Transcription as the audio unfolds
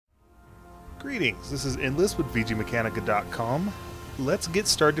Greetings, this is Endless with VGMechanica.com. Let's get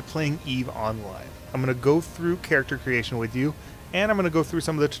started playing EvE Online. I'm going to go through character creation with you, and I'm going to go through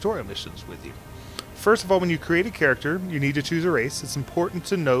some of the tutorial missions with you. First of all, when you create a character, you need to choose a race. It's important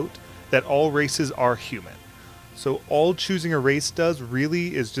to note that all races are human. So all choosing a race does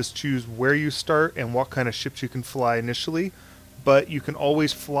really is just choose where you start and what kind of ships you can fly initially, but you can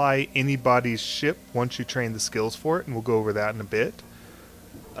always fly anybody's ship once you train the skills for it, and we'll go over that in a bit.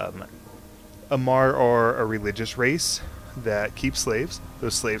 Amar are a religious race that keep slaves.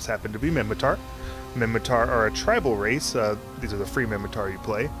 Those slaves happen to be Minmatar. Minmatar are a tribal race. These are the free Minmatar you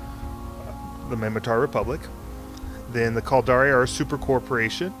play. The Minmatar Republic. Then the Kaldari are a super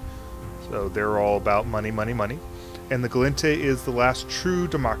corporation. So they're all about money, money, money. And the Galente is the last true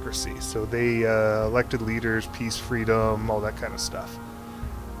democracy. So they elected leaders, peace, freedom, all that kind of stuff.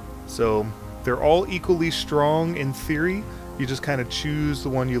 So they're all equally strong in theory. You just kind of choose the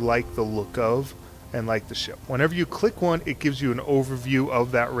one you like the look of and like the ship. Whenever you click one, it gives you an overview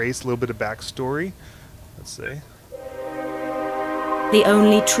of that race, a little bit of backstory. Let's see. The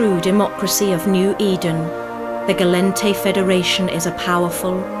only true democracy of New Eden, the Galente Federation is a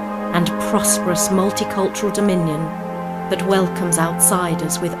powerful and prosperous multicultural dominion that welcomes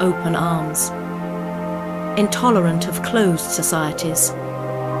outsiders with open arms. Intolerant of closed societies,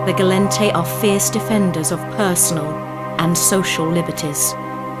 the Galente are fierce defenders of personal and social liberties.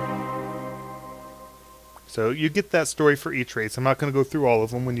 So you get that story for each race. I'm not going to go through all of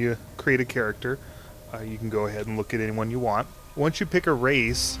them. When you create a character, you can go ahead and look at anyone you want. Once you pick a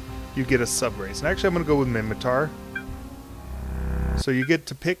race, you get a sub-race. And actually I'm going to go with Minmatar. So you get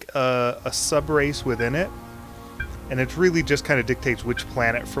to pick a sub-race within it, and it really just kind of dictates which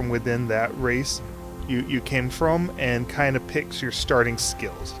planet from within that race you came from, and kind of picks your starting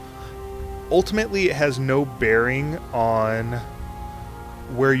skills. Ultimately, it has no bearing on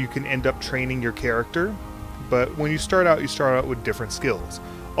where you can end up training your character, but when you start out with different skills.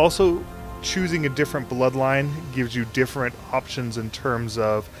 Also, choosing a different bloodline gives you different options in terms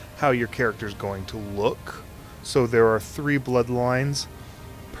of how your character is going to look. So there are 3 bloodlines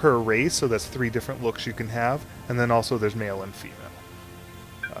per race, so that's 3 different looks you can have, and then also there's male and female.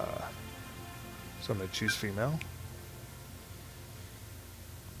 So I'm going to choose female.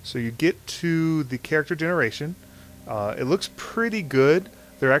 So you get to the character generation. It looks pretty good.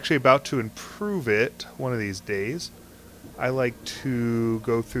 They're actually about to improve it one of these days. I like to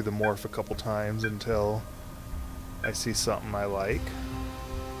go through the morph a couple times until I see something I like.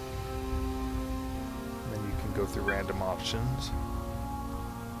 And then you can go through random options.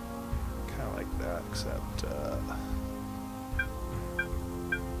 Kind of like that, except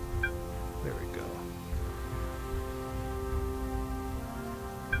there we go.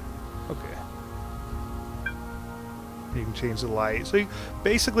 Okay. You can change the light. So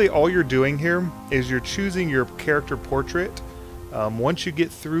basically all you're doing here is you're choosing your character portrait. Once you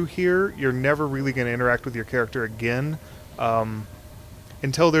get through here, you're never really going to interact with your character again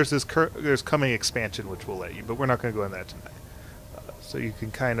until there's there's coming expansion, which we'll let you, but we're not going to go into that tonight. So you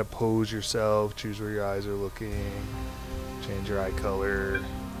can kind of pose yourself, choose where your eyes are looking, change your eye color.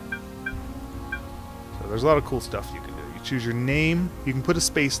 So there's a lot of cool stuff you can do. You choose your name. You can put a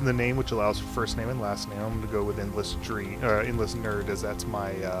space in the name, which allows for first name and last name. I'm going to go with Endless Nerd, as that's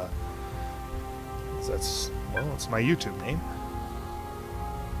my it's my YouTube name.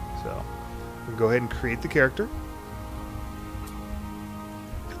 So we'll go ahead and create the character.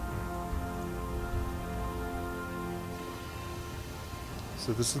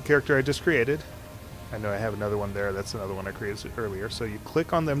 So this is the character I just created. I know I have another one there. That's another one I created earlier. So you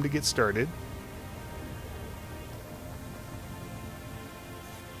click on them to get started.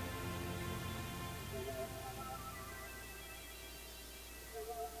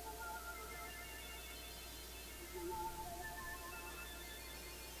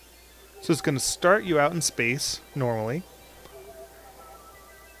 So it's going to start you out in space, normally,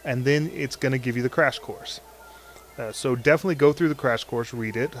 and then it's going to give you the crash course. So definitely go through the crash course,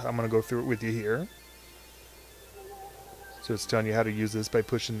 read it. I'm going to go through it with you here. So it's telling you how to use this by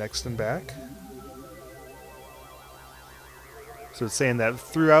pushing next and back. So it's saying that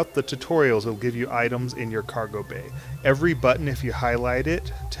throughout the tutorials, it'll give you items in your cargo bay. Every button, if you highlight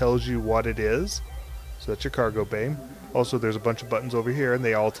it, tells you what it is. So that's your cargo bay. Also, there's a bunch of buttons over here, and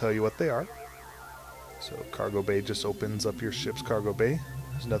they all tell you what they are. So cargo bay just opens up your ship's cargo bay.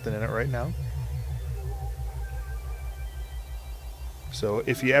 There's nothing in it right now. So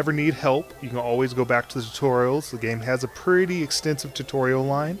if you ever need help, you can always go back to the tutorials. The game has a pretty extensive tutorial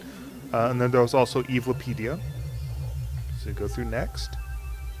line. And then there's also EvEpedia. So you go through next.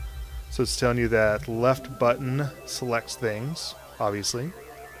 So it's telling you that left button selects things, obviously.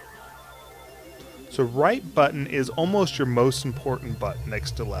 So right button is almost your most important button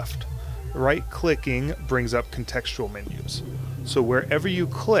next to left. Right clicking brings up contextual menus. So wherever you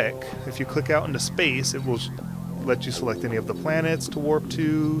click, if you click out into space, it will let you select any of the planets to warp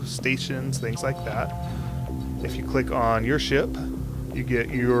to, stations, things like that. If you click on your ship, you get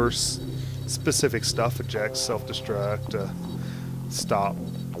your specific stuff, eject, self-destruct, stop,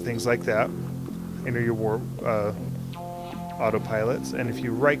 things like that. Enter your warp autopilots, and if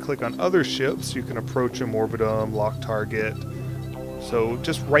you right-click on other ships, you can approach them, orbit them, lock target. So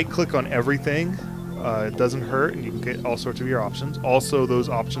just right-click on everything. It doesn't hurt, and you can get all sorts of your options. Also, those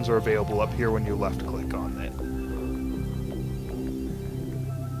options are available up here when you left-click on it.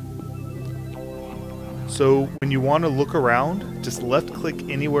 So when you want to look around, just left-click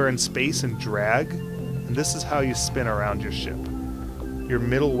anywhere in space and drag, and this is how you spin around your ship. Your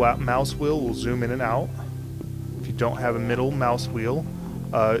middle mouse wheel will zoom in and out. If you don't have a middle mouse wheel,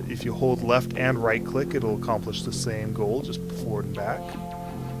 if you hold left and right click, it'll accomplish the same goal, just forward and back.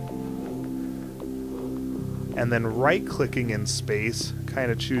 And then right clicking in space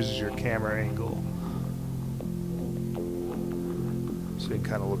kind of chooses your camera angle. So you can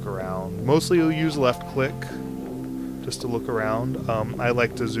kind of look around. Mostly you'll use left click just to look around. I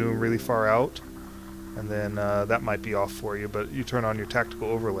like to zoom really far out, and then that might be off for you, but you turn on your tactical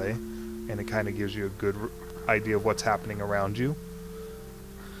overlay and it kind of gives you a good idea of what's happening around you.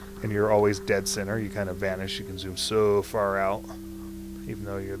 And you're always dead center. You kind of vanish. You can zoom so far out, even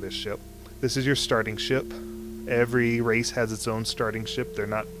though you're this ship. This is your starting ship. Every race has its own starting ship. They're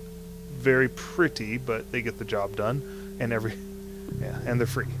not very pretty, but they get the job done. And and they're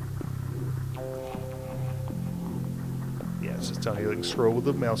free. Yeah, it's just telling you, like, scroll with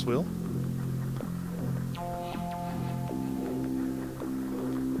the mouse wheel.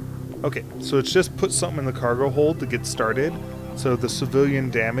 Okay, so it's just put something in the cargo hold to get started. So the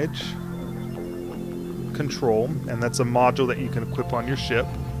civilian damage control, and that's a module that you can equip on your ship.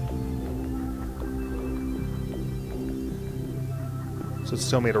 So it's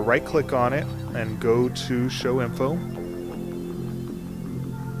telling me to right click on it and go to show info.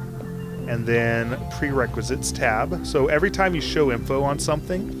 And then prerequisites tab. So every time you show info on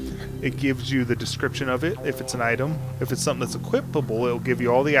something, it gives you the description of it, if it's an item. If it's something that's equipable, it'll give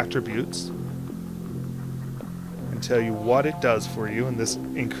you all the attributes and tell you what it does for you. And this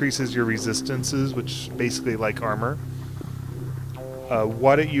increases your resistances, which basically like armor.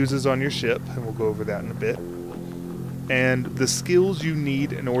 What it uses on your ship, and we'll go over that in a bit. And the skills you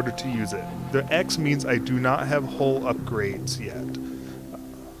need in order to use it. The X means I do not have hull upgrades yet.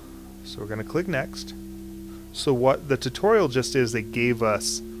 So we're going to click next. So what the tutorial just is, they gave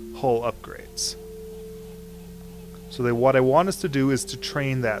us hull upgrades. So what I want us to do is to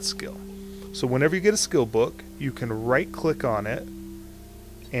train that skill. So whenever you get a skill book, you can right click on it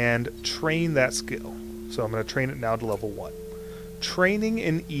and train that skill. So I'm going to train it now to level 1. Training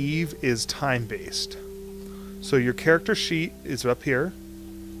in EvE is time based. So your character sheet is up here,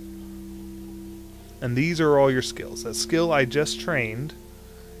 and these are all your skills. That skill I just trained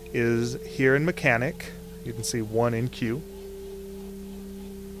is here in mechanic. You can see 1 in Q,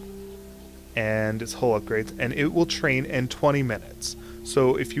 and it's hull upgrades, and it will train in 20 minutes.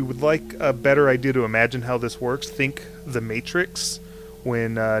 So if you would like a better idea to imagine how this works, think The Matrix,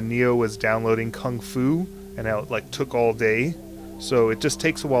 when Neo was downloading Kung Fu and how it like took all day. So it just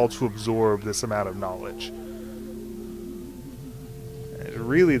takes a while to absorb this amount of knowledge. It's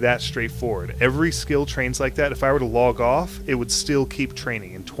really that straightforward. Every skill trains like that. If I were to log off, it would still keep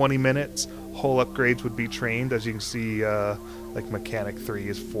training. In 20 minutes, hull upgrades would be trained. As you can see, like Mechanic 3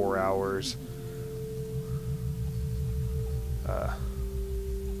 is 4 hours.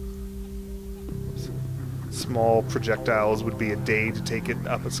 Small projectiles would be a day to take it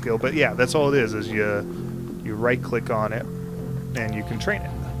up a skill. But yeah, that's all it is you right click on it and you can train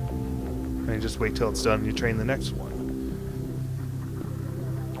it. And you just wait till it's done and you train the next one.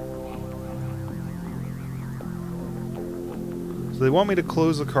 So they want me to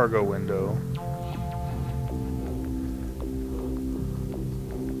close the cargo window.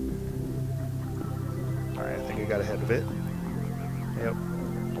 Alright, I think I got ahead of it. Yep.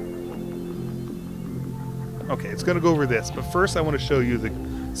 Okay, it's going to go over this, but first I want to show you the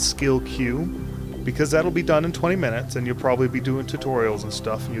skill queue, because that'll be done in 20 minutes, and you'll probably be doing tutorials and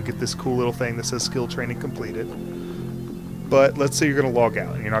stuff, and you'll get this cool little thing that says skill training completed. But let's say you're going to log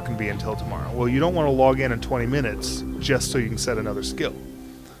out, and you're not going to be until tomorrow. Well, you don't want to log in 20 minutes just so you can set another skill.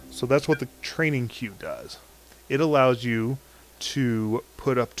 So that's what the training queue does. It allows you to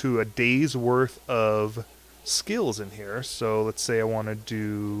put up to a day's worth of skills in here. So let's say I want to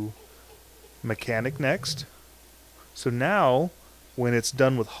do mechanic next. So now when it's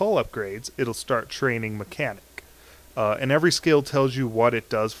done with hull upgrades, it'll start training mechanic. And every skill tells you what it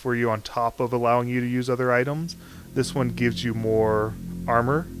does for you on top of allowing you to use other items. This one gives you more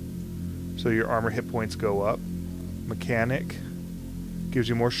armor, so your armor hit points go up. Mechanic gives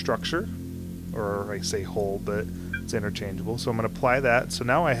you more structure, or I say hull, but it's interchangeable. So I'm going to apply that. So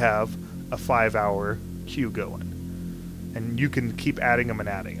now I have a 5-hour queue going. And you can keep adding them and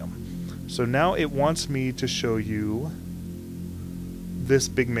adding them. So now it wants me to show you this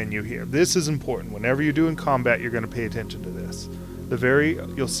big menu here. This is important. Whenever you're doing combat, you're going to pay attention to this.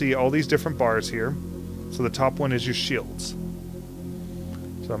 You'll see all these different bars here. So the top one is your shields.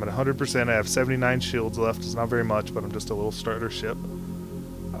 So I'm at 100%. I have 79 shields left. It's not very much, but I'm just a little starter ship.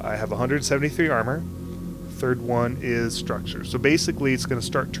 I have 173 armor. Third one is structure. So basically it's going to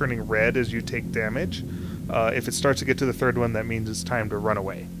start turning red as you take damage. If it starts to get to the third one, that means it's time to run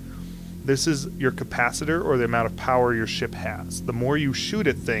away. This is your capacitor, or the amount of power your ship has. The more you shoot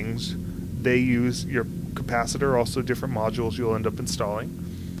at things, they use your capacitor, also different modules you'll end up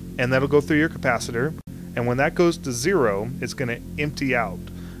installing. And that'll go through your capacitor. And when that goes to 0, it's going to empty out.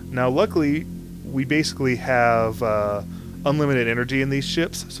 Now luckily, we basically have unlimited energy in these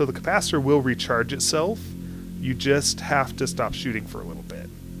ships, so the capacitor will recharge itself. You just have to stop shooting for a little bit.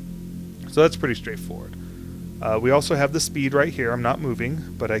 So that's pretty straightforward. We also have the speed right here. I'm not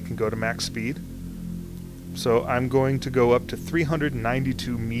moving, but I can go to max speed. So I'm going to go up to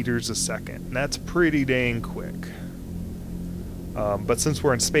 392 meters a second. And that's pretty dang quick. But since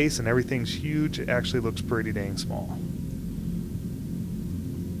we're in space and everything's huge, it actually looks pretty dang small.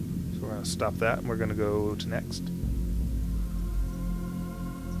 So we're going to stop that and we're going to go to next.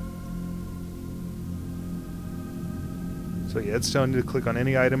 So yeah, it's telling you to click on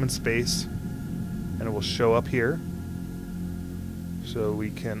any item in space and it will show up here. So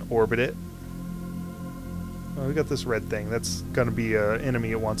we can orbit it. Oh, we got this red thing. That's going to be an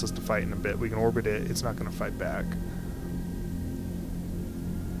enemy it wants us to fight in a bit. We can orbit it. It's not going to fight back.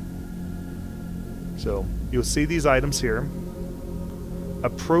 So you'll see these items here.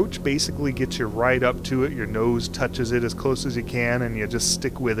 Approach basically gets you right up to it. Your nose touches it as close as you can and you just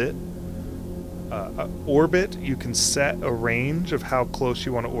stick with it. Orbit, you can set a range of how close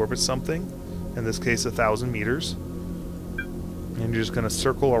you want to orbit something. In this case, 1,000 meters. And you're just going to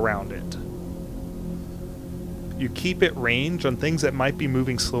circle around it. You keep it range on things that might be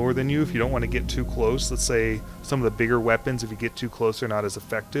moving slower than you if you don't want to get too close. Let's say some of the bigger weapons, if you get too close, they're not as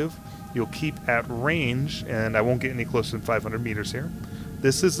effective. You'll keep at range, and I won't get any closer than 500 meters here.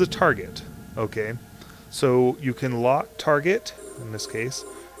 This is the target, okay? So you can lock target, in this case.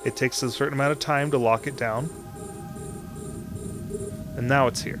 It takes a certain amount of time to lock it down. And now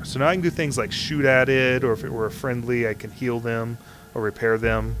it's here. So now I can do things like shoot at it, or if it were a friendly, I can heal them or repair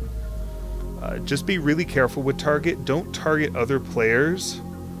them. Just be really careful with target. Don't target other players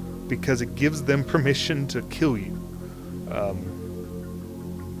because it gives them permission to kill you.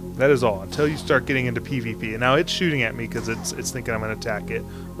 That is all until you start getting into PvP. And now it's shooting at me because it's thinking I'm going to attack it,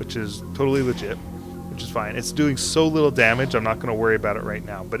 which is totally legit, which is fine. It's doing so little damage, I'm not going to worry about it right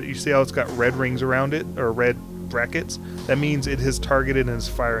now. But you see how it's got red rings around it, or red brackets? That means it has targeted and is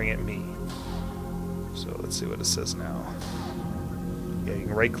firing at me. So let's see what it says now. Yeah, you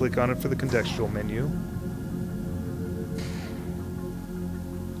can right click on it for the contextual menu.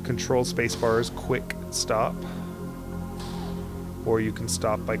 Control spacebar is quick stop. Or you can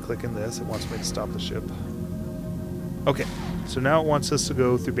stop by clicking this. It wants me to stop the ship. Okay, so now it wants us to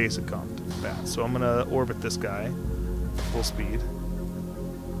go through basic combat. So I'm going to orbit this guy full speed.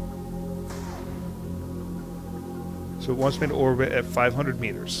 So it wants me to orbit at 500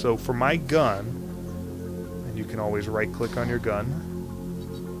 meters. So for my gun, and you can always right click on your gun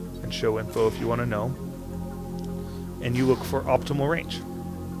and show info if you want to know, and you look for optimal range.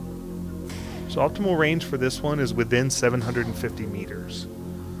 So optimal range for this one is within 750 meters.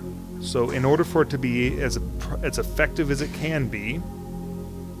 So in order for it to be as effective as it can be,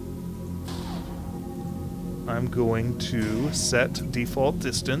 I'm going to set default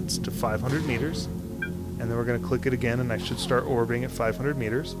distance to 500 meters. And then we're going to click it again, and I should start orbiting at 500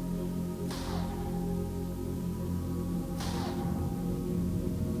 meters.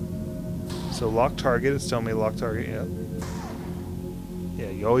 So lock target, it's telling me lock target, yeah. Yeah,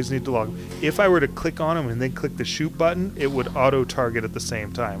 you always need to lock. If I were to click on them and then click the shoot button, it would auto-target at the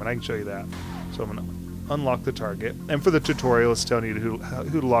same time, and I can show you that. So I'm going to unlock the target. And for the tutorial, it's telling you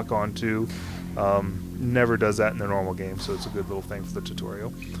who to lock on to. Never does that in the normal game, so it's a good little thing for the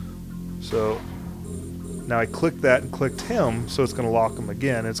tutorial. So now I clicked that and clicked him, so it's going to lock him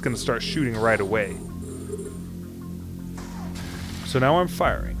again. And it's going to start shooting right away. So now I'm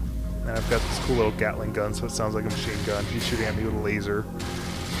firing. And I've got this cool little Gatling gun, so it sounds like a machine gun. He's shooting at me with a laser.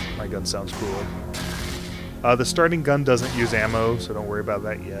 My gun sounds cool. The starting gun doesn't use ammo, so don't worry about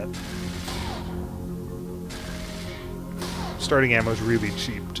that yet. Starting ammo is really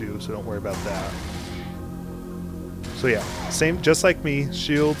cheap too, so don't worry about that. So yeah, same, just like me,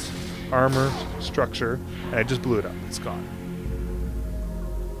 shields, armor, structure, and I just blew it up. It's gone.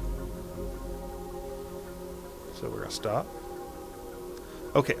 So we're gonna stop.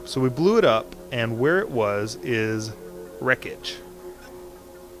 Okay, so we blew it up, and where it was is wreckage.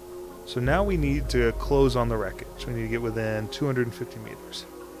 So now we need to close on the wreckage. We need to get within 250 meters,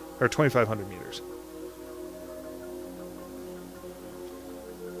 or 2,500 meters.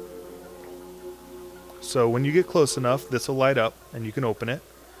 So when you get close enough, this will light up, and you can open it.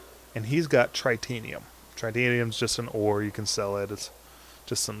 And he's got tritanium. Tritanium's just an ore. You can sell it. It's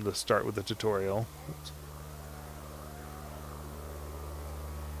just something to start with the tutorial. Oops.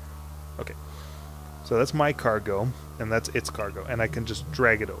 Okay. So that's my cargo, and that's its cargo. And I can just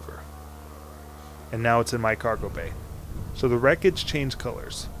drag it over. And now it's in my cargo bay. So the wreckage changed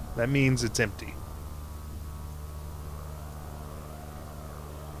colors. That means it's empty.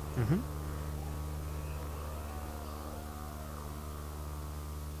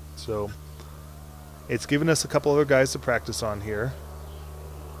 So it's given us a couple other guys to practice on here.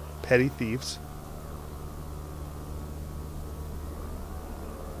 Petty thieves.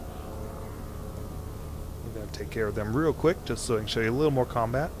 I'm going to take care of them real quick just so I can show you a little more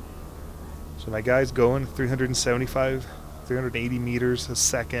combat. So my guy's going 380 meters a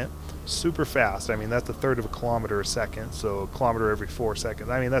second. Super fast. I mean, that's a third of a kilometer a second, so a kilometer every 4 seconds.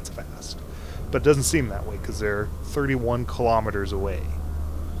 I mean, that's fast. But it doesn't seem that way because they're 31 kilometers away.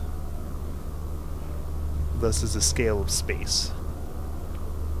 This is a scale of space.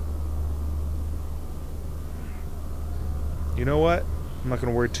 You know what? I'm not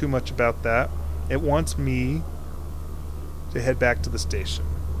going to worry too much about that. It wants me to head back to the station.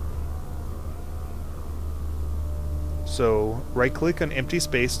 So right click on empty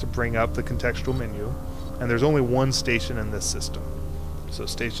space to bring up the contextual menu, and there's only one station in this system. So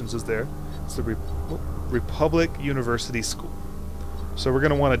stations is there. It's the Republic University School. So we're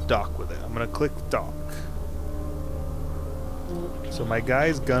going to want to dock with it. I'm going to click dock. So my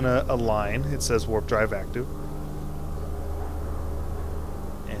guy's gonna align. It says warp drive active.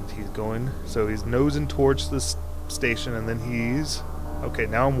 And he's going, so he's nosing towards this station, and then he's, okay,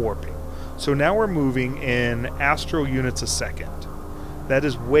 now I'm warping. So now we're moving in astral units a second. That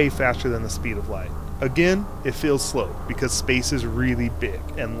is way faster than the speed of light. Again, it feels slow because space is really big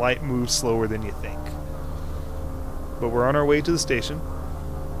and light moves slower than you think. But we're on our way to the station.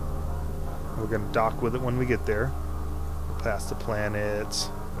 We're gonna dock with it when we get there. Past the planets.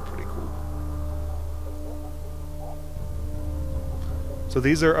 They're pretty cool. So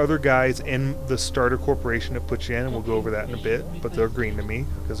these are other guys in the starter corporation that put you in, and we'll go over that in a bit, but they're green to me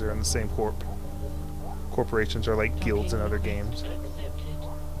because they're in the same corp. Corporations are like guilds in other games.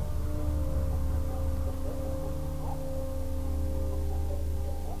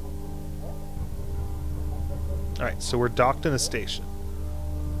 Alright, so we're docked in a station.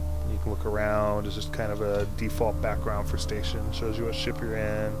 You can look around. It's just kind of a default background for station. Shows you what ship you're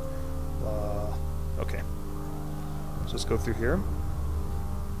in. Okay. Let's just go through here.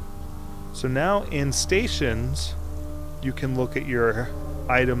 So now in stations, you can look at your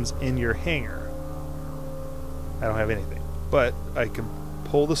items in your hangar. I don't have anything, but I can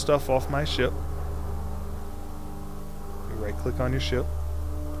pull the stuff off my ship. You right click on your ship.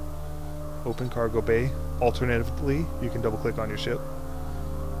 Open cargo bay. Alternatively, you can double click on your ship.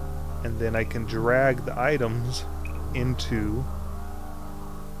 And then I can drag the items into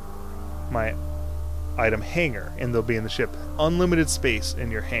my item hangar, and they'll be in the ship. Unlimited space in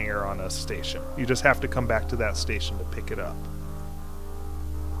your hangar on a station. You just have to come back to that station to pick it up.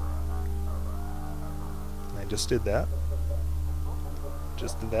 And I just did that.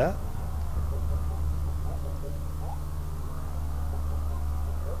 Just did that.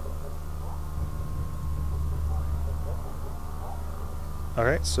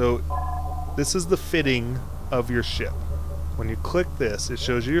 Alright, so this is the fitting of your ship. When you click this, it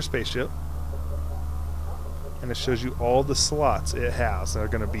shows you your spaceship, and it shows you all the slots it has. They're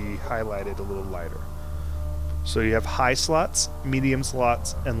going to be highlighted a little lighter. So you have high slots, medium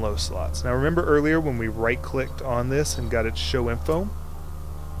slots, and low slots. Now remember earlier when we right-clicked on this and got it show info?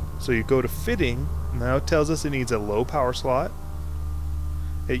 So you go to fitting, now it tells us it needs a low power slot.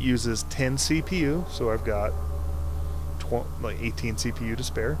 It uses 10 CPU, so I've got like 18 CPU to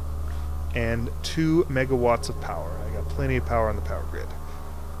spare, and 2 megawatts of power. I got plenty of power on the power grid.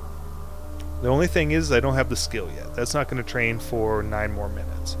 The only thing is I don't have the skill yet. That's not going to train for 9 more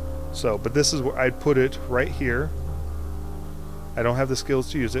minutes. So, but this is where I'd put it right here. I don't have the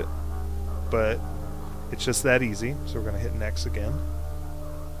skills to use it, but it's just that easy. So we're going to hit next again.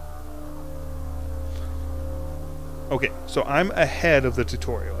 Okay, so I'm ahead of the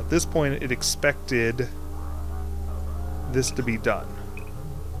tutorial. At this point, it expected this to be done.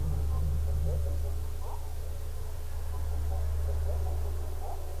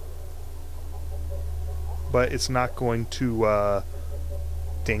 But it's not going to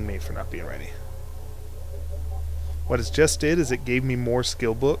ding me for not being ready. What it just did is it gave me more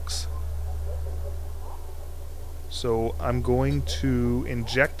skill books. So I'm going to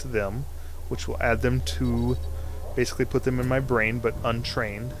inject them, which will add them to basically put them in my brain, but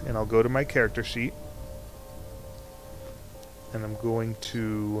untrained. And I'll go to my character sheet. And I'm going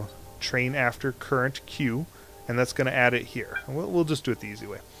to train after current queue. And that's going to add it here. And we'll just do it the easy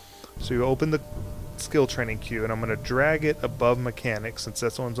way. So you open the skill training queue, and I'm going to drag it above mechanics, since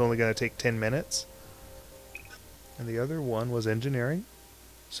that one's only going to take 10 minutes. And the other one was engineering.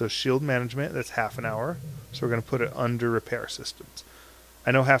 So shield management, that's half an hour. So we're going to put it under repair systems.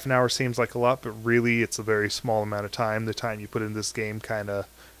 I know half an hour seems like a lot, but really it's a very small amount of time. The time you put in this game kind of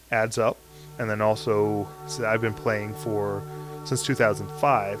adds up. And then also, so I've been playing since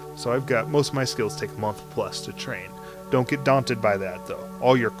 2005, so I've got most of my skills take a month plus to train. Don't get daunted by that, though.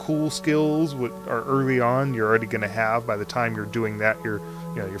 All your cool skills are early on. You're already going to have by the time you're doing that. You're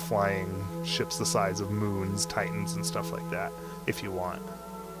flying ships the size of moons, titans, and stuff like that. If you want.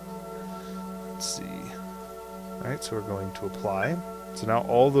 Let's see. All right, so we're going to apply. So now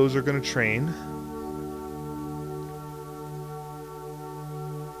all those are going to train.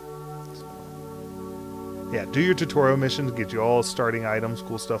 Yeah, do your tutorial missions. Get you all starting items,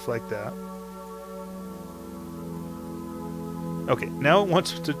 cool stuff like that. Okay, now it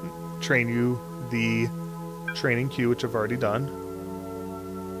wants to train you the training queue, which I've already done.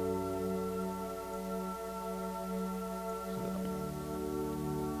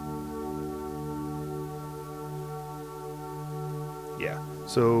 Yeah,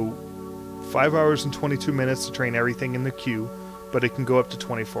 so 5 hours and 22 minutes to train everything in the queue, but it can go up to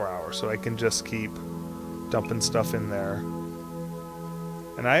 24 hours, so I can just keep dumping stuff in there.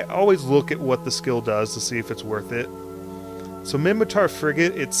 And I always look at what the skill does to see if it's worth it. So Minmatar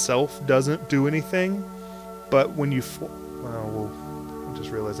Frigate itself doesn't do anything, but when you... I just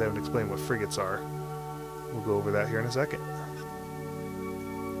realized I haven't explained what frigates are. We'll go over that here in a second.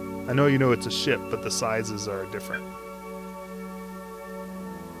 I know you know it's a ship, but the sizes are different.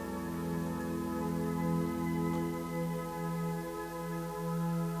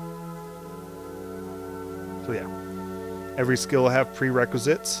 So yeah, every skill will have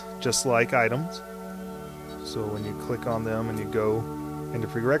prerequisites, just like items. So when you click on them and you go into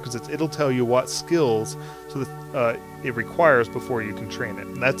prerequisites, it'll tell you what skills it requires before you can train it.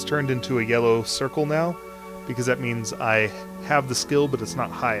 And that's turned into a yellow circle now, because that means I have the skill, but it's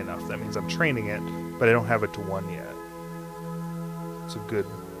not high enough. That means I'm training it, but I don't have it to 1 yet. It's a good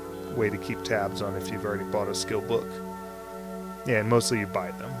way to keep tabs on if you've already bought a skill book. Yeah, and mostly you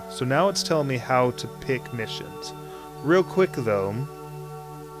buy them. So now it's telling me how to pick missions. Real quick though, I'm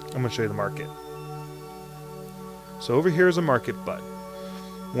going to show you the market. So over here is a market button.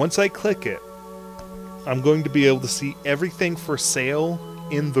 Once I click it, I'm going to be able to see everything for sale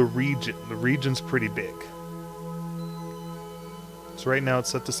in the region. The region's pretty big. So right now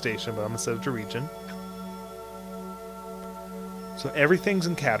it's set to station, but I'm going to set it to region. So everything's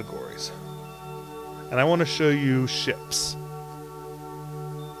in categories. And I want to show you ships.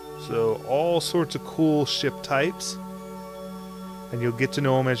 So all sorts of cool ship types. And you'll get to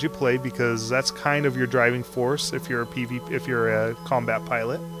know them as you play, because that's kind of your driving force if you're a combat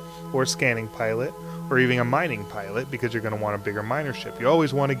pilot, or a scanning pilot, or even a mining pilot, because you're going to want a bigger miner ship. You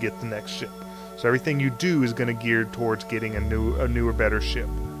always want to get the next ship. So everything you do is going to gear towards getting a newer, better ship.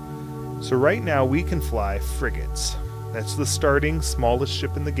 So right now we can fly frigates. That's the starting smallest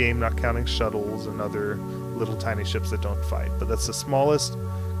ship in the game, not counting shuttles and other little tiny ships that don't fight. But that's the smallest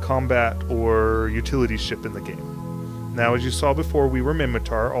combat or utility ship in the game. Now, as you saw before, we were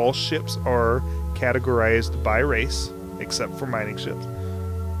Minmatar. All ships are categorized by race, except for mining ships.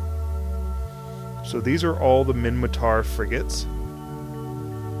 So these are all the Minmatar frigates.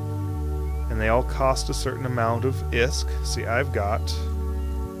 And they all cost a certain amount of ISK. See, I've got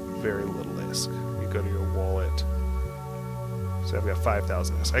very little ISK. You go to your wallet. So I've got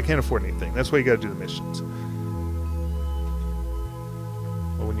 5,000 ISK. I can't afford anything. That's why you got to do the missions.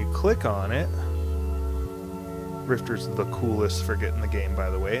 But when you click on it... Rifter's the coolest frigate in the game, by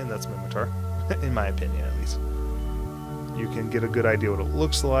the way, and that's Minmatar, in my opinion at least. You can get a good idea what it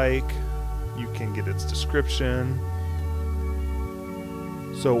looks like. You can get its description.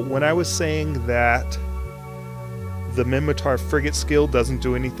 So when I was saying that the Minmatar frigate skill doesn't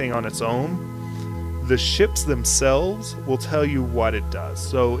do anything on its own, the ships themselves will tell you what it does.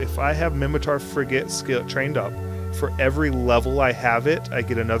 So if I have Minmatar frigate skill trained up, for every level I have it, I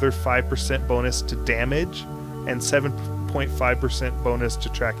get another 5% bonus to damage and 7.5% bonus to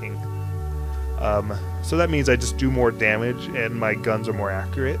tracking. So that means I just do more damage and my guns are more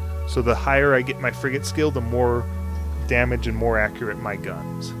accurate. So the higher I get my frigate skill, the more damage and more accurate my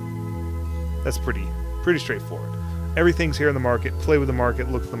guns. That's pretty straightforward. Everything's here in the market. Play with the market,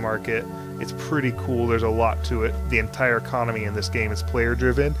 look at the market. It's pretty cool. There's a lot to it. The entire economy in this game is player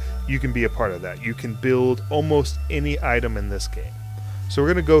driven. You can be a part of that. You can build almost any item in this game. So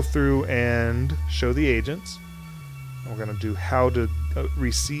we're going to go through and show the agents. We're going to do how to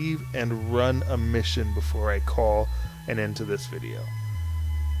receive and run a mission before I call an end to this video.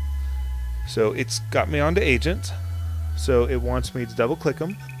 So it's got me onto agent. So it wants me to double click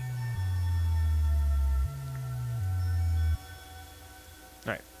them.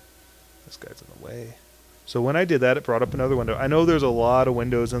 Alright. This guy's in the way. So when I did that, it brought up another window. I know there's a lot of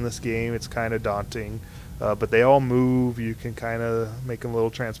windows in this game. It's kind of daunting. But they all move. You can kind of make them a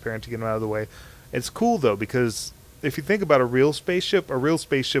little transparent to get them out of the way. It's cool though, because if you think about a real spaceship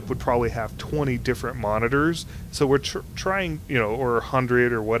would probably have 20 different monitors. So we're trying, or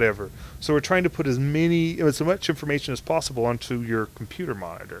 100 or whatever. So we're trying to put as much information as possible onto your computer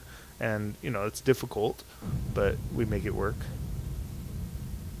monitor. And, it's difficult, but we make it work.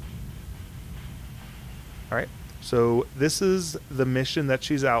 Alright, so this is the mission that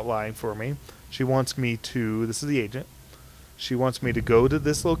she's outlining for me. She wants me to, this is the agent. She wants me to go to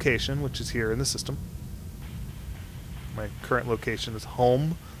this location, which is here in the system. My current location is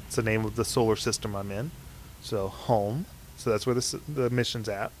home. It's the name of the solar system I'm in. So home. So that's where the mission's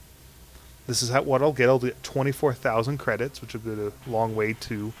at. This is what I'll get. I'll get 24,000 credits, which will go a long way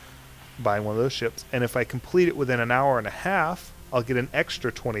to buying one of those ships. And if I complete it within an hour and a half, I'll get an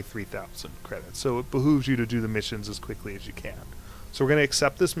extra 23,000 credits. So it behooves you to do the missions as quickly as you can. So we're going to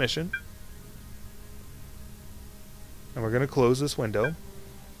accept this mission. And we're going to close this window. I'm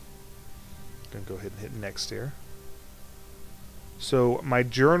going to go ahead and hit next here. So my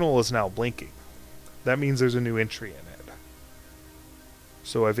journal is now blinking. That means there's a new entry in it.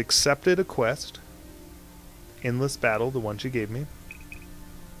 So I've accepted a quest. Endless Battle, the one she gave me.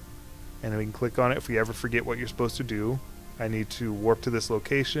 And we can click on it if we ever forget what you're supposed to do. I need to warp to this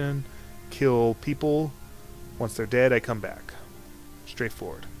location, kill people. Once they're dead, I come back.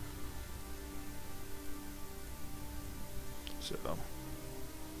 Straightforward. So,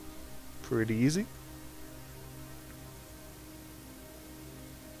 pretty easy.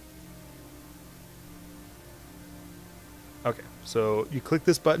 Okay, so you click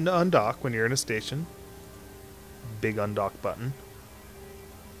this button to undock when you're in a station. Big undock button.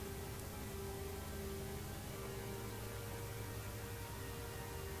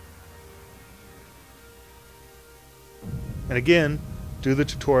 And again, do the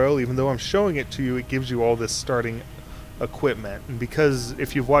tutorial. Even though I'm showing it to you, it gives you all this starting equipment. And because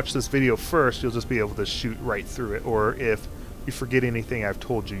if you've watched this video first, you'll just be able to shoot right through it. Or if you forget anything I've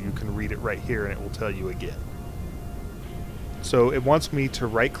told you, you can read it right here and it will tell you again. So it wants me to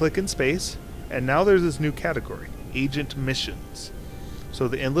right-click in space, and now there's this new category, Agent Missions. So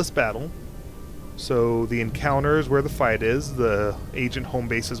the Endless Battle. So the encounter is where the fight is. The agent home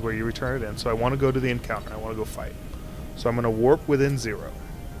base is where you return it in. So I want to go to the encounter. I want to go fight. So I'm going to warp within 0.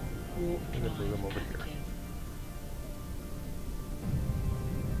 I'm going to bring them over here.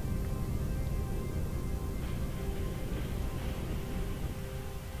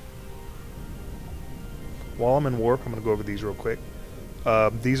 While I'm in warp, I'm going to go over these real quick.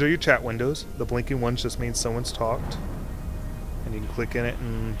 These are your chat windows. The blinking ones just means someone's talked. And you can click in it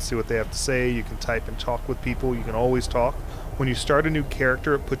and see what they have to say. You can type and talk with people. You can always talk. When you start a new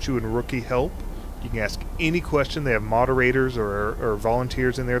character, it puts you in rookie help. You can ask any question. They have moderators or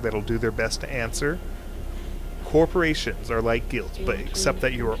volunteers in there that'll do their best to answer. Corporations are like guilds, but except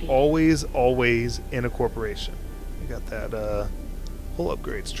that you are always in a corporation. You got that whole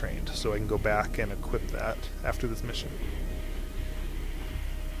upgrades trained, so I can go back and equip that after this mission.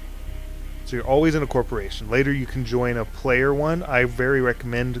 So you're always in a corporation. Later you can join a player one. I very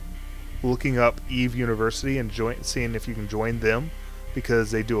recommend looking up EvE University and seeing if you can join them,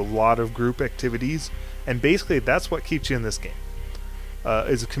 because they do a lot of group activities, and basically that's what keeps you in this game,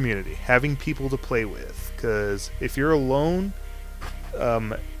 is a community, having people to play with. Because if you're alone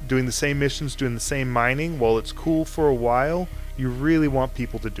doing the same missions, doing the same mining, while it's cool for a while, you really want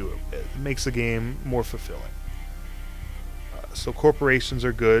people to do it with. It makes the game more fulfilling. So corporations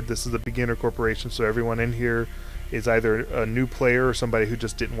are good. This is a beginner corporation, so everyone in here is either a new player or somebody who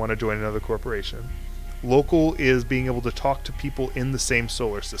just didn't want to join another corporation. Local is being able to talk to people in the same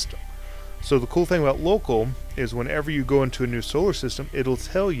solar system. So the cool thing about local is whenever you go into a new solar system, it'll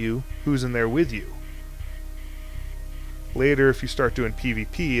tell you who's in there with you. Later, if you start doing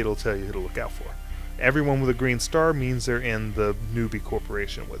PvP, it'll tell you who to look out for. Everyone with a green star means they're in the newbie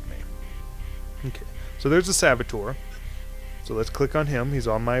corporation with me. Okay, so there's a Saboteur. So let's click on him. He's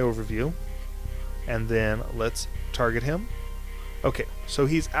on my overview. And then let's target him. Okay, so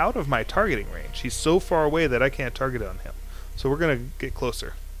he's out of my targeting range. He's so far away that I can't target on him. So we're going to get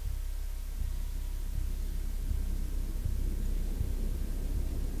closer.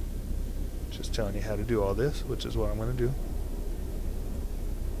 Just telling you how to do all this, which is what I'm going to do.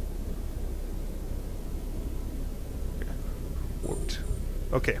 Okay. Warped.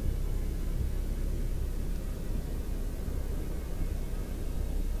 Okay.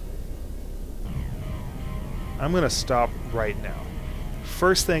 I'm going to stop right now.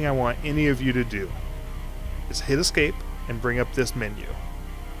 First thing I want any of you to do is hit escape and bring up this menu.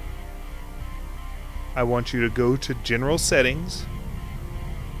 I want you to go to General Settings,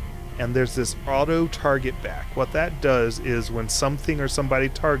 and there's this Auto Target Back. What that does is when something or somebody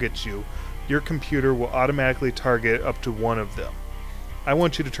targets you, your computer will automatically target up to one of them. I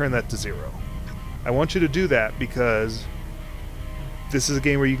want you to turn that to 0. I want you to do that because this is a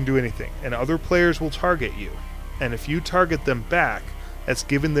game where you can do anything, and other players will target you. And if you target them back, that's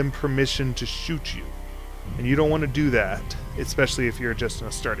giving them permission to shoot you. And you don't want to do that, especially if you're just in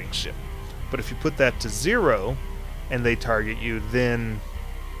a starting ship. But if you put that to 0 and they target you, then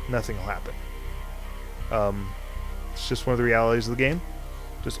nothing will happen. It's just one of the realities of the game.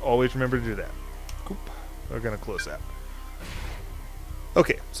 Just always remember to do that. Oop. We're going to close that.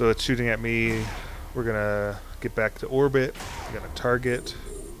 Okay, so it's shooting at me. We're going to get back to orbit. We're going to target.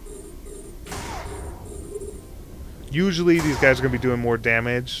 Usually these guys are going to be doing more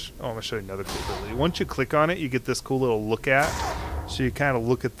damage. Oh, I'm going to show you another cool ability. Once you click on it, you get this cool little look at. So you kind of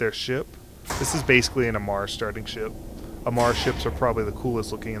look at their ship. This is basically an Amar starting ship. Amar ships are probably the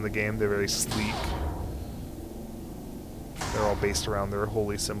coolest looking in the game. They're very sleek. They're all based around their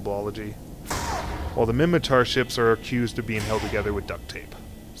holy symbology. While the Minmatar ships are accused of being held together with duct tape.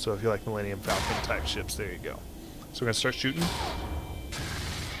 So if you like Millennium Falcon type ships, there you go. So we're going to start shooting.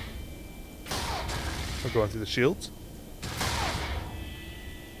 We're going through the shields.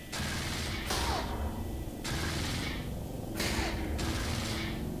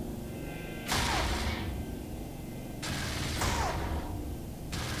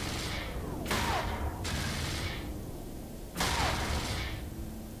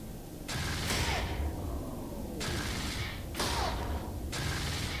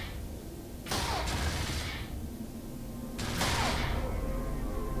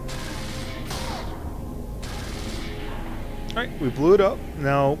 Alright, we blew it up.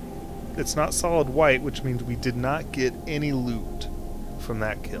 Now, it's not solid white, which means we did not get any loot from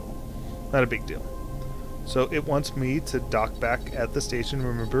that kill. Not a big deal. So it wants me to dock back at the station.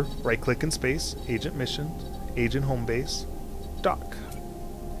 Remember, right-click in space, Agent Missions, Agent Home Base, dock.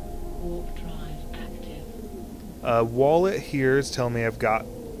 Warp drive active. Wallet here is telling me I've got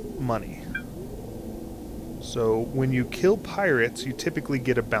money. So when you kill pirates, you typically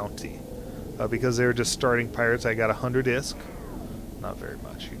get a bounty. Because they were just starting pirates, I got 100 ISK. Not very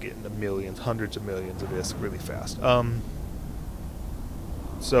much. You're getting the millions, hundreds of millions of ISK really fast.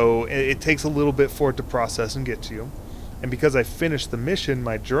 So it takes a little bit for it to process and get to you. And because I finished the mission,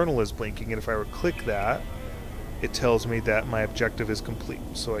 my journal is blinking, and if I were to click that, it tells me that my objective is complete.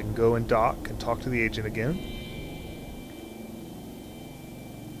 So I can go and dock and talk to the agent again.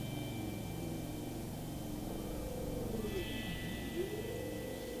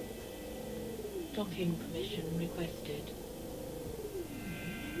 Docking permission requested.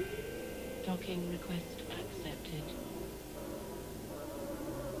 Docking request accepted.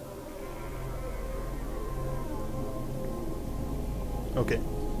 Okay.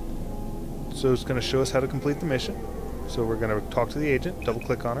 So it's going to show us how to complete the mission. So we're going to talk to the agent, double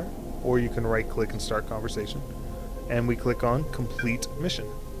click on her, or you can right click and start conversation. And we click on complete mission.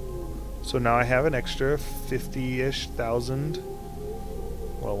 So now I have an extra 50-ish thousand.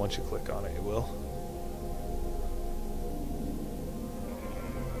 Well, once you click on it, it will.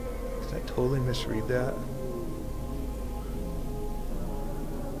 Did I totally misread that?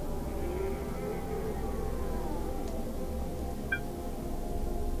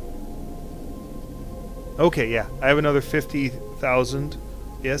 Okay, yeah. I have another 50,000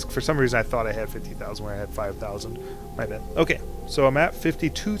 ISK. For some reason, I thought I had 50,000 when I had 5,000. My bad. Okay, so I'm at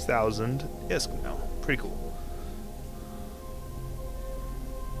 52,000 ISK now. Pretty cool.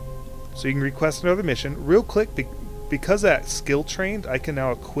 So you can request another mission. Real quick, because that skill trained, I can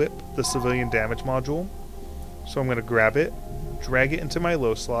now equip the civilian damage module. So I'm going to grab it, drag it into my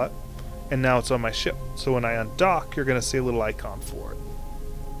low slot, and now it's on my ship. So when I undock, you're going to see a little icon for it.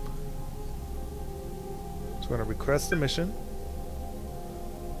 So I'm going to request the mission.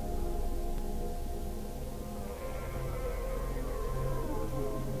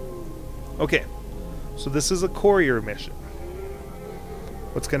 Okay, so this is a courier mission.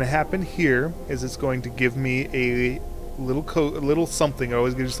 What's going to happen here is it's going to give me a little code, a little something. It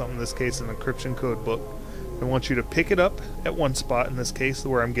always gives you something. In this case, an encryption code book. I want you to pick it up at one spot. In this case,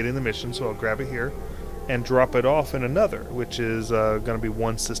 where I'm getting the mission, so I'll grab it here and drop it off in another, which is going to be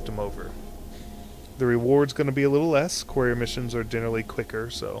one system over. The reward's going to be a little less. Courier missions are generally quicker,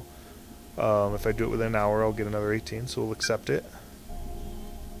 so if I do it within an hour, I'll get another 18. So we'll accept it,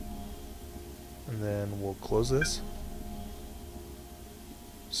 and then we'll close this.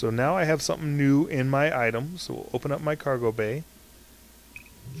 So now I have something new in my item. So we'll open up my cargo bay,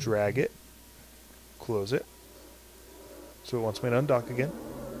 drag it, close it. So it wants me to undock again.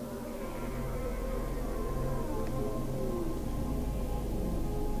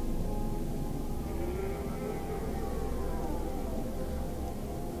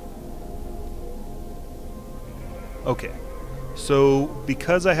 Okay, so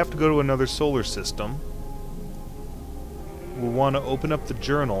because I have to go to another solar system, we'll want to open up the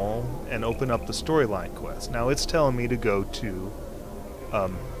journal and open up the storyline quest. Now it's telling me to go to, I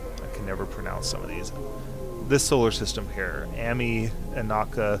can never pronounce some of these, this solar system here,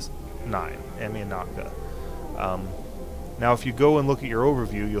 VGMechanica 9, VGMechanica. Now if you go and look at your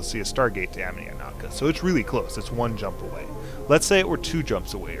overview, you'll see a Stargate to VGMechanica, so it's really close, it's one jump away. Let's say it were 2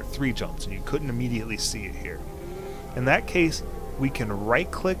 jumps away, or 3 jumps, and you couldn't immediately see it here. In that case, we can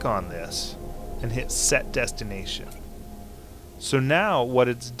right-click on this and hit Set Destination. So now what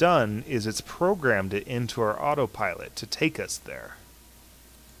it's done is it's programmed it into our autopilot to take us there.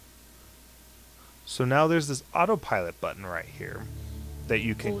 So now there's this autopilot button right here that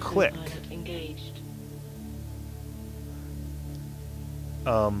you can click.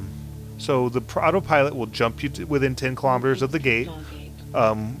 So the autopilot will jump you to within 10 kilometers of the gate,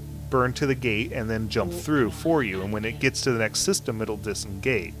 burn to the gate, and then jump through for you. And when it gets to the next system, it'll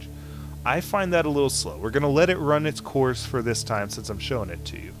disengage. I find that a little slow. We're going to let it run its course for this time since I'm showing it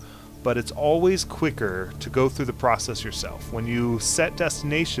to you. But it's always quicker to go through the process yourself. When you set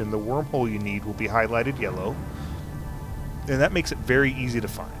destination, the wormhole you need will be highlighted yellow. And that makes it very easy to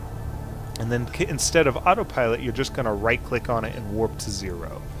find. And then instead of autopilot, you're just going to right-click on it and warp to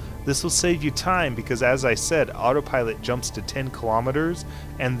 0. This will save you time because, as I said, autopilot jumps to 10 kilometers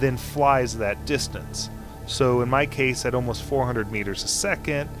and then flies that distance. So in my case, at almost 400 meters a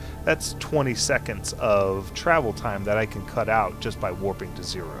second, that's 20 seconds of travel time that I can cut out just by warping to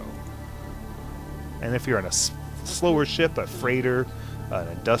 0. And if you're in a slower ship, a freighter, an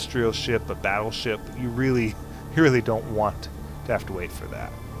industrial ship, a battleship, you really don't want to have to wait for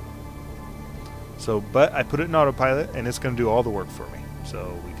that. So, but I put it in autopilot, and it's going to do all the work for me.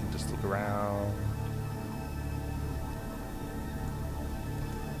 So we can just look around.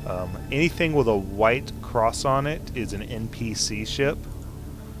 Anything with a white cross on it is an NPC ship.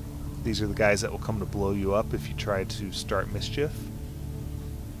 These are the guys that will come to blow you up if you try to start mischief.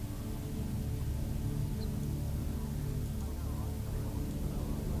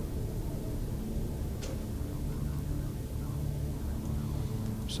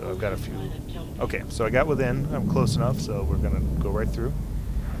 So I've got a few. Okay, so I got within. I'm close enough, so we're going to go right through.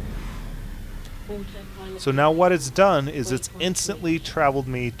 So now what it's done is it's instantly traveled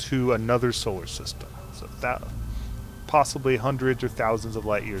me to another solar system. So that possibly hundreds or thousands of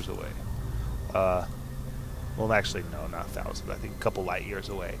light years away. Well, actually, no, not thousands. I think a couple light years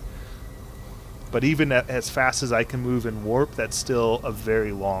away. But even as fast as I can move and warp, that's still a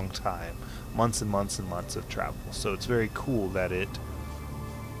very long time. Months and months and months of travel. So it's very cool that it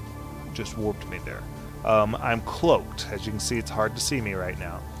just warped me there. I'm cloaked. As you can see, it's hard to see me right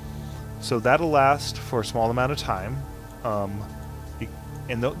now. So that'll last for a small amount of time. To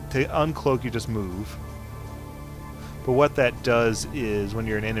uncloak, you just move. But what that does is when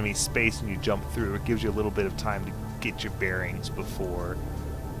you're in enemy space and you jump through, it gives you a little bit of time to get your bearings before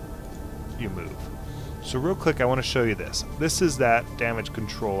you move. So real quick, I want to show you this. This is that damage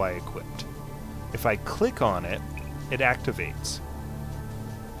control I equipped. If I click on it, it activates.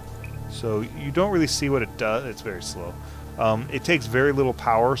 So you don't really see what it does. It's very slow. It takes very little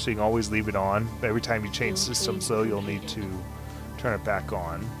power, so you can always leave it on. Every time you change systems, though, you'll need to turn it back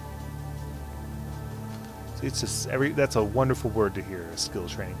on. So it's just that's a wonderful word to hear. Skill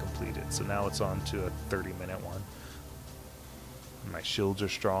training completed. So now it's on to a 30-minute one. My shields are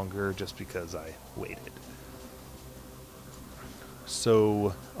stronger just because I waited.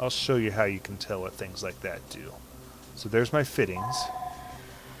 So I'll show you how you can tell what things like that do. So there's my fittings.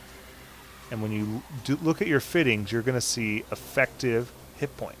 And when you look at your fittings, you're going to see effective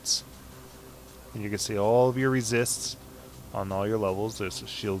hit points. And you can see all of your resists on all your levels. There's a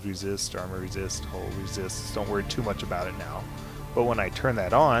shield resist, armor resist, hull resist. Don't worry too much about it now. But when I turn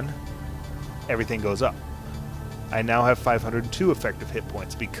that on, everything goes up. I now have 502 effective hit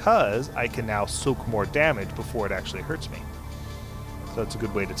points because I can now soak more damage before it actually hurts me. So that's a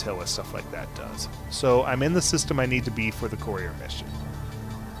good way to tell what stuff like that does. So I'm in the system I need to be for the courier mission.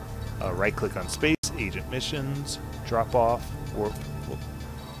 Right click on space, agent missions, drop off, warp.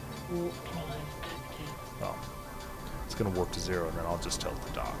 Warp drive active. Oh, it's going to warp to 0 and then I'll just tell it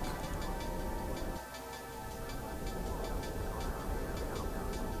to dock.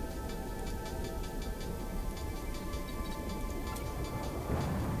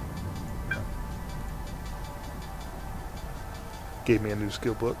 Gave me a new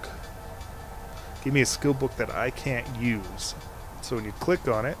skill book. Gave me a skill book that I can't use. So when you click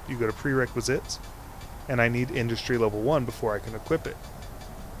on it, you go to prerequisites, and I need industry level 1 before I can equip it.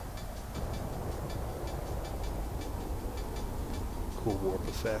 Cool warp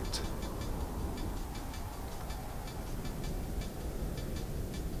effect.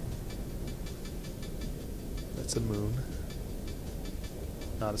 That's a moon.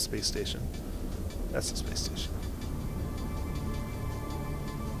 Not a space station. That's a space station.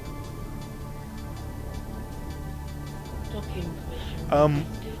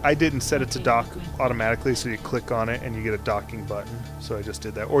 I didn't set it to dock automatically, so you click on it and you get a docking button. So I just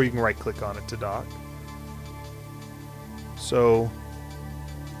did that. Or you can right click on it to dock. So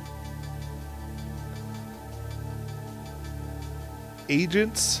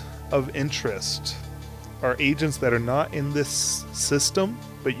agents of interest are agents that are not in this system,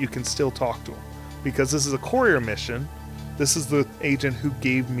 but you can still talk to them. Because this is a courier mission, this is the agent who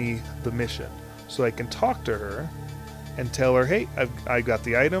gave me the mission. So I can talk to her and tell her, hey, I got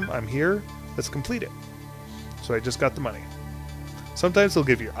the item, I'm here, let's complete it. So I just got the money. Sometimes they'll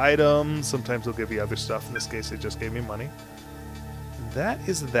give you items, sometimes they'll give you other stuff. In this case, they just gave me money. That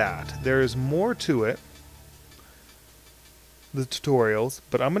is that. There is more to it, the tutorials,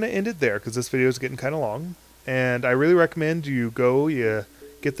 but I'm going to end it there because this video is getting kind of long. And I really recommend you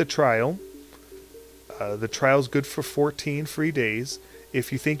get the trial. The trial's good for 14 free days.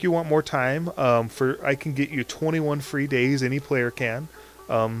 If you think you want more time, I can get you 21 free days. Any player can.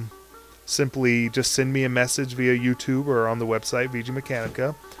 Simply just send me a message via YouTube or on the website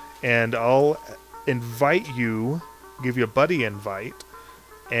VGMechanica, and I'll invite you, give you a buddy invite,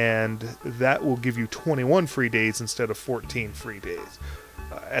 and that will give you 21 free days instead of 14 free days.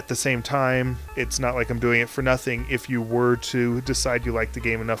 At the same time, it's not like I'm doing it for nothing. If you were to decide you like the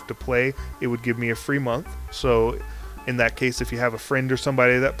game enough to play, it would give me a free month. So in that case, if you have a friend or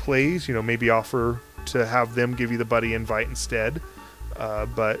somebody that plays, maybe offer to have them give you the buddy invite instead.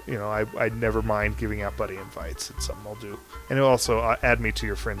 But, I'd never mind giving out buddy invites. It's something I'll do. And it'll also add me to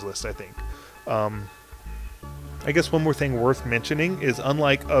your friends list, I think. I guess one more thing worth mentioning is,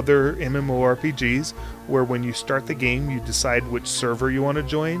 unlike other MMORPGs, where when you start the game, you decide which server you want to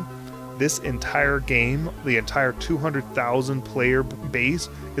join, this entire game, the entire 200,000 player base,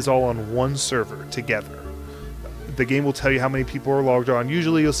 is all on one server together. The game will tell you how many people are logged on.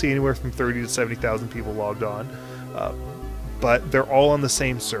 Usually you'll see anywhere from 30 to 70,000 people logged on. But they're all on the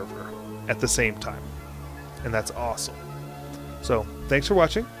same server at the same time. And that's awesome. So, thanks for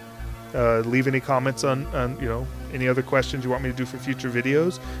watching. Leave any comments on any other questions you want me to do for future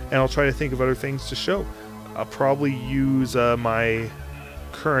videos, and I'll try to think of other things to show. I'll probably use my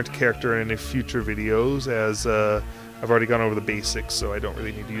current character in any future videos, as I've already gone over the basics, so I don't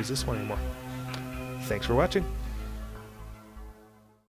really need to use this one anymore. Thanks for watching.